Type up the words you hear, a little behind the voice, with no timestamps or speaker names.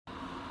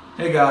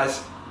Hey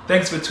guys,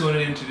 thanks for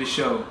tuning into the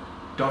show.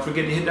 Don't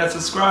forget to hit that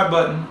subscribe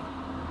button.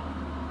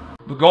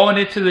 But going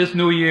into this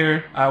new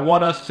year, I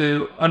want us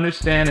to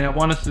understand and I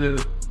want us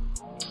to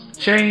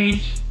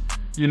change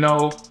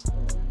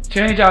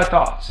our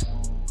thoughts.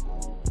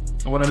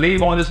 I want to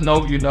leave on this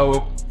note,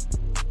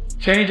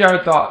 change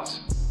our thoughts.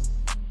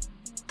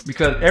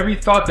 Because every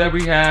thought that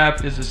we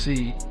have is a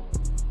seed.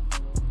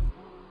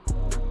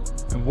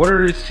 And what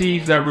are the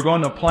seeds that we're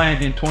going to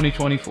plant in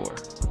 2024?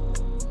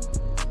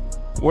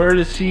 What are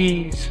the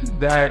seeds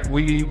that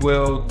we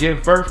will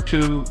give birth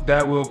to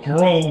that will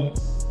grow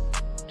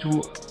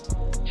to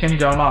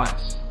change our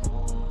lives?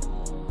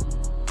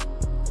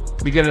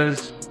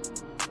 Because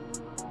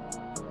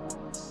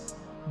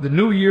the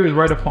new year is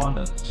right upon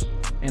us.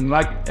 And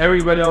like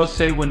everybody else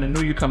say, when the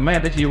new year comes,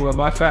 man, this year will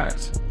buy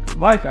fast.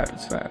 Life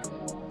happens fast.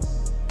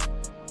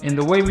 And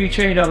the way we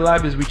change our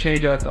life is we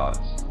change our thoughts.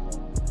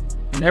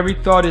 And every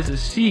thought is a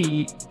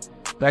seed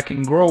that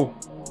can grow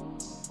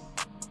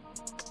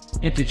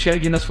into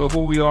changing us for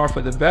who we are,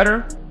 for the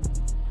better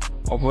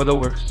or for the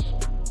worse.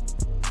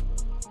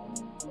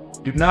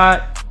 Do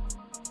not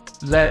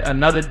let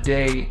another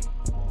day,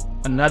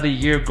 another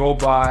year go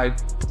by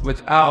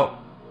without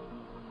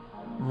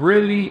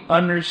really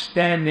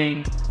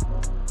understanding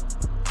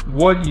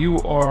what you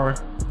are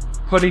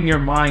putting your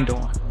mind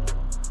on.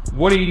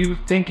 What are you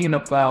thinking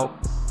about?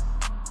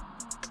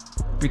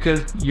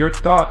 Because your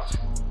thoughts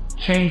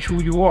change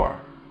who you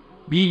are.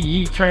 Be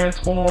ye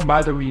transformed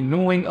by the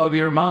renewing of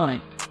your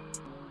mind.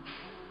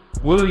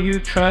 Will you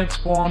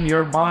transform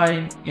your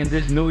mind in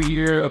this new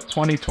year of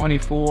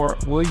 2024?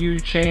 Will you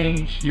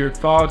change your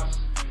thoughts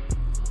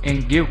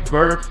and give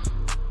birth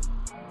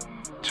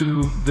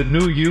to the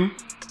new you?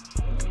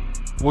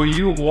 Will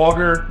you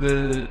water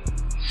the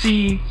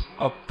seeds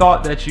of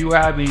thought that you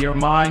have in your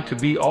mind to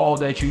be all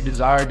that you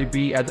desire to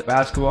be as a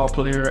basketball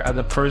player, as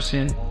a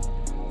person,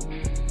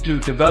 to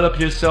develop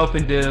yourself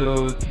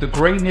into the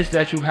greatness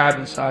that you have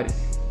inside of you?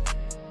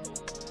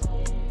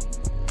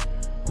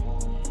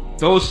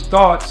 Those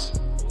thoughts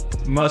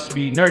must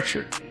be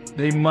nurtured.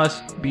 They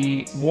must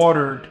be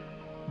watered.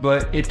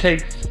 But it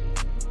takes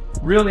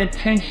real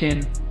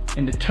intention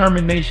and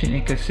determination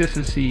and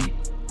consistency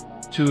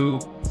to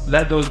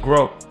let those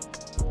grow.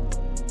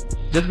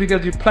 Just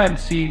because you plant a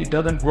seed, it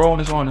doesn't grow on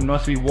its own. It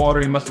must be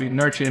watered, it must be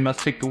nurtured, it must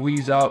take the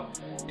weeds out.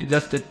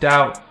 That's the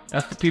doubt.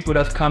 That's the people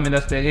that's coming,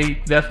 that's the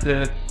hate, that's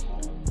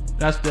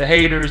the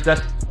haters,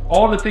 that's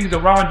all the things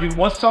around you.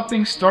 Once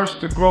something starts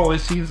to grow, it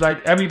seems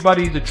like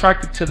everybody's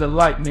attracted to the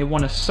light and they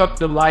want to suck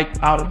the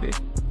light out of it.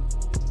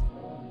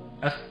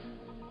 That's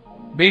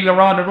being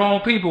around the wrong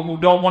people who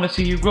don't want to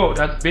see you grow.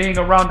 That's being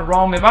around the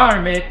wrong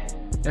environment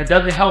that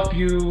doesn't help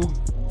you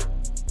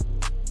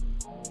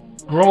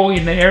grow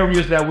in the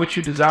areas that which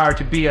you desire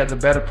to be as a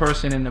better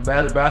person and a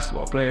better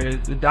basketball player.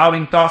 It's the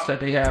doubting thoughts that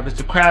they have. It's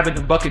the crab in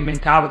the bucket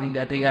mentality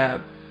that they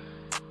have.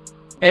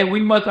 And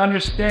we must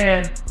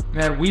understand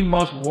that we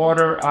must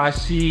water our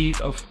seed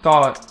of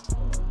thought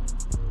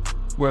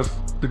with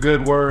the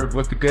good word,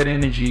 with the good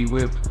energy,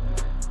 with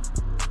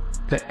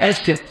the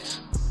essence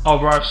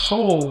of our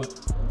soul,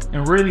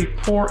 and really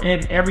pour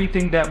in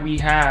everything that we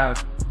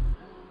have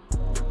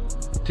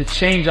to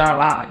change our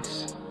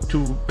lives,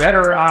 to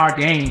better our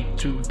game,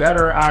 to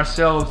better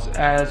ourselves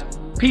as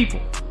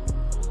people,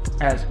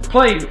 as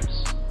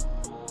players.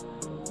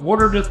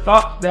 What are the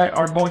thoughts that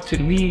are going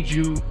to lead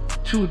you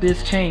to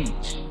this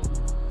change?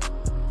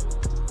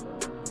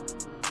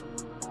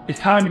 It's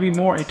time to be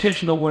more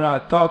intentional with our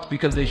thoughts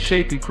because they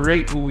shape and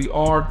create who we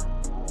are.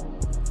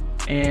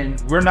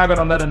 And we're not going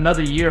to let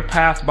another year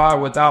pass by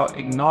without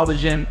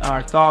acknowledging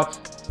our thoughts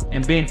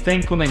and being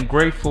thankful and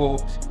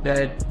grateful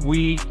that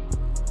we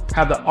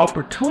have the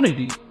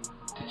opportunity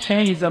to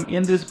change them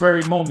in this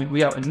very moment.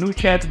 We have a new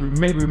chance. We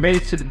made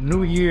it to the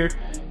new year,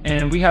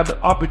 and we have the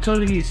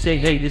opportunity to say,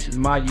 hey, this is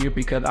my year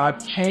because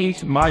I've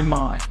changed my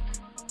mind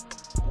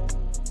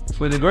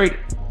for the greater,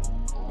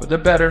 for the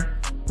better.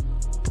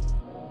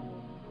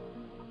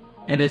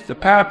 And it's the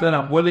path that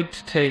I'm willing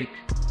to take,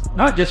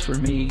 not just for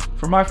me,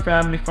 for my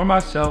family, for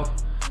myself,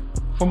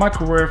 for my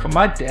career, for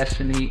my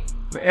destiny,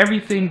 for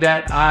everything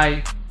that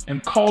I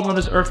am called on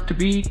this earth to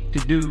be, to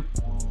do.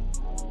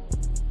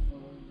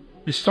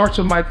 It starts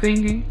with my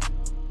thinking,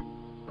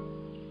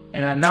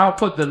 and I now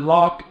put the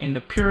lock in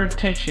the pure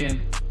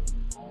intention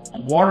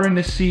on watering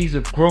the seeds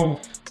of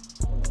growth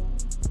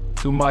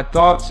through my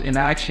thoughts and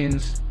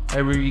actions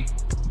every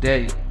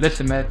day.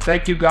 Listen, man,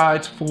 thank you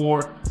guys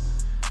for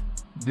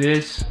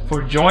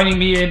joining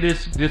me in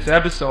this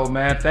episode,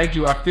 man. Thank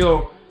you. I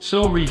feel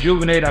so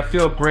rejuvenated. I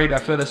feel great. I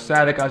feel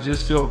ecstatic. I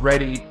just feel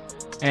ready.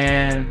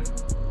 And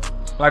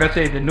like I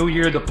said, the new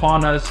year is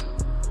upon us.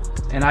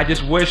 And I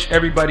just wish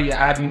everybody a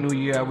happy new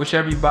year. I wish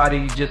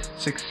everybody just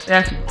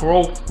success,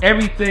 growth,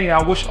 everything.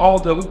 I wish all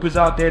the hoopers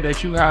out there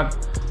that you have,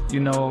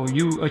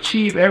 you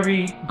achieve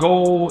every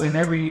goal and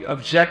every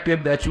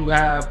objective that you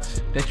have,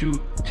 that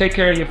you take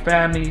care of your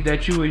family,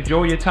 that you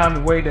enjoy your time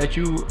away, that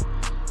you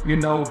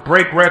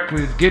break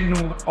records, get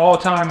new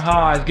all-time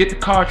highs, get the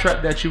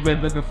contract that you've been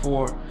looking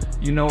for,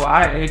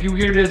 If you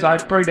hear this, I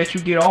pray that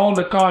you get all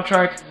the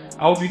contracts.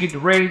 I hope you get the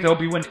ratings. I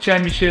hope you win the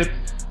championship.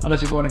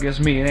 Unless you're going against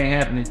me, it ain't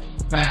happening.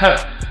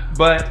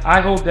 But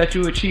I hope that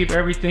you achieve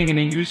everything, and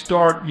then you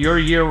start your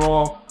year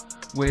off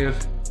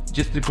with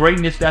just the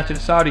greatness that's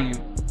inside of you.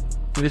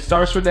 And it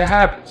starts with the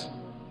habits.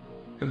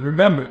 Because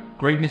remember,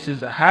 greatness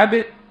is a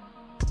habit,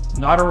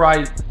 not a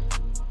right.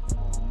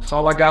 That's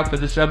all I got for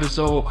this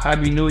episode.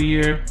 Happy New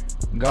Year.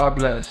 God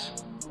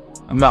bless.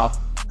 I'm out.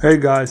 Hey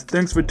guys,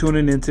 thanks for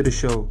tuning into the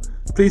show.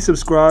 Please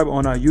subscribe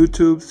on our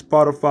YouTube,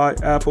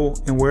 Spotify,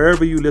 Apple, and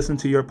wherever you listen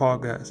to your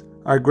podcast.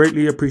 I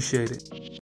greatly appreciate it.